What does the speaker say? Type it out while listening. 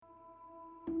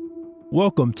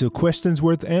Welcome to Questions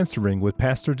Worth Answering with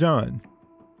Pastor John,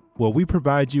 where we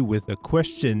provide you with a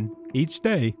question each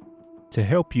day to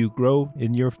help you grow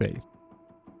in your faith.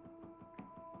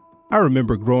 I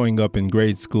remember growing up in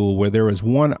grade school where there was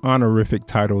one honorific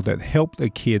title that helped a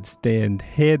kid stand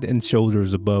head and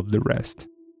shoulders above the rest.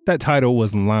 That title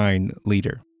was line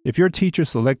leader. If your teacher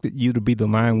selected you to be the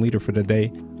line leader for the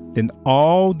day, then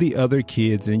all the other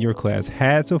kids in your class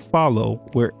had to follow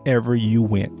wherever you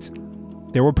went.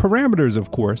 There were parameters,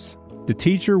 of course. The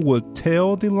teacher would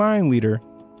tell the line leader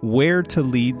where to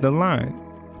lead the line.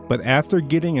 But after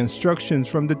getting instructions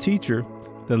from the teacher,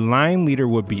 the line leader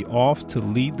would be off to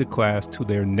lead the class to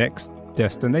their next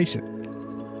destination.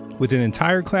 With an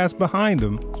entire class behind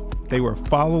them, they were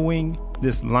following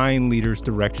this line leader's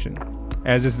direction.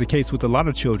 As is the case with a lot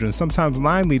of children, sometimes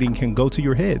line leading can go to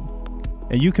your head,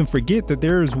 and you can forget that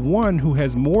there is one who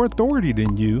has more authority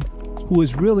than you, who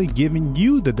is really giving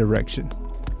you the direction.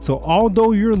 So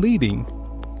although you're leading,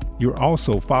 you're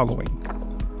also following.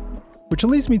 Which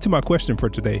leads me to my question for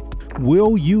today.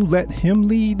 Will you let him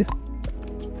lead?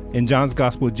 In John's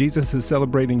Gospel, Jesus is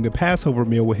celebrating the Passover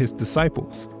meal with his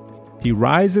disciples. He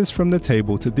rises from the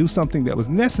table to do something that was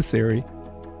necessary,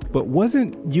 but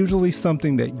wasn't usually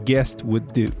something that guests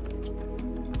would do.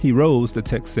 He rose, the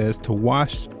text says, to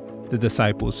wash the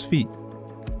disciples' feet.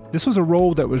 This was a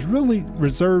role that was really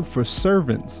reserved for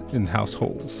servants in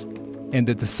households. And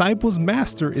the disciples'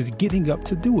 master is getting up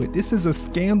to do it. This is a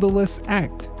scandalous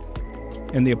act.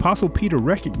 And the Apostle Peter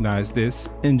recognized this.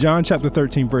 In John chapter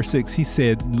 13, verse 6, he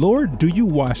said, "Lord, do you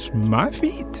wash my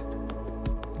feet?"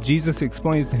 Jesus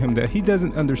explains to him that he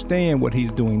doesn't understand what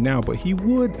he's doing now, but he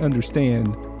would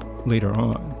understand later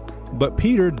on. But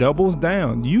Peter doubles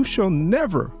down. "You shall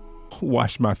never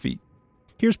wash my feet."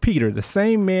 Here's Peter, the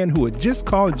same man who had just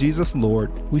called Jesus Lord.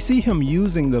 We see him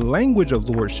using the language of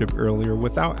lordship earlier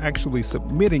without actually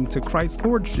submitting to Christ's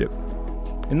lordship.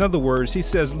 In other words, he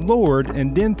says Lord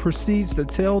and then proceeds to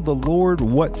tell the Lord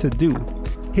what to do.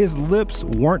 His lips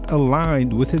weren't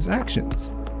aligned with his actions.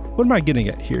 What am I getting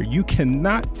at here? You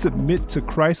cannot submit to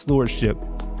Christ's lordship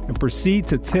and proceed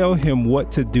to tell him what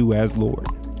to do as Lord.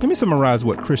 Let me summarize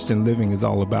what Christian living is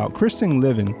all about. Christian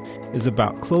living is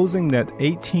about closing that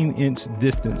 18-inch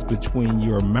distance between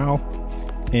your mouth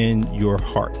and your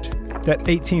heart. That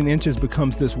 18 inches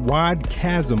becomes this wide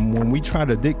chasm when we try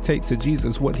to dictate to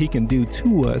Jesus what he can do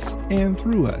to us and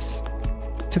through us.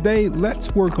 Today,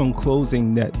 let's work on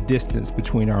closing that distance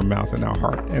between our mouth and our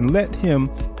heart and let him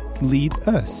lead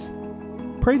us.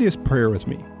 Pray this prayer with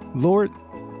me. Lord,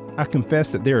 I confess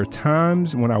that there are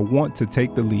times when I want to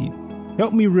take the lead.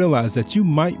 Help me realize that you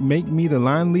might make me the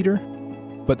line leader,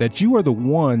 but that you are the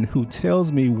one who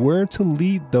tells me where to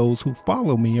lead those who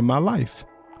follow me in my life.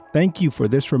 Thank you for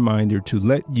this reminder to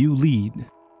let you lead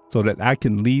so that I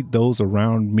can lead those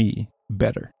around me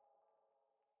better.